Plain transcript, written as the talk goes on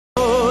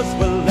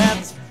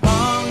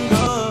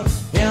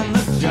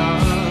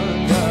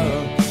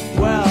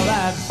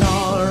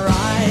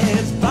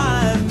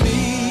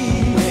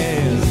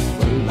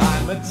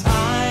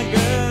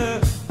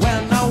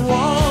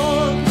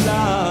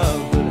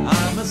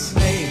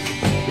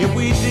if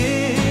we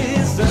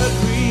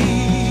disagree.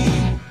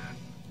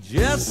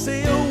 Just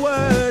say a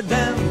word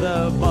and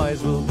the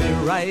boys will be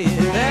right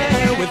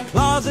there with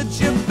claws at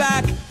your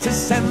back to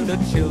send a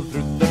chill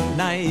through the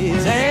night.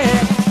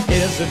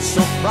 Is it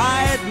so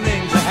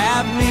frightening to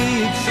have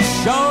me to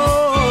show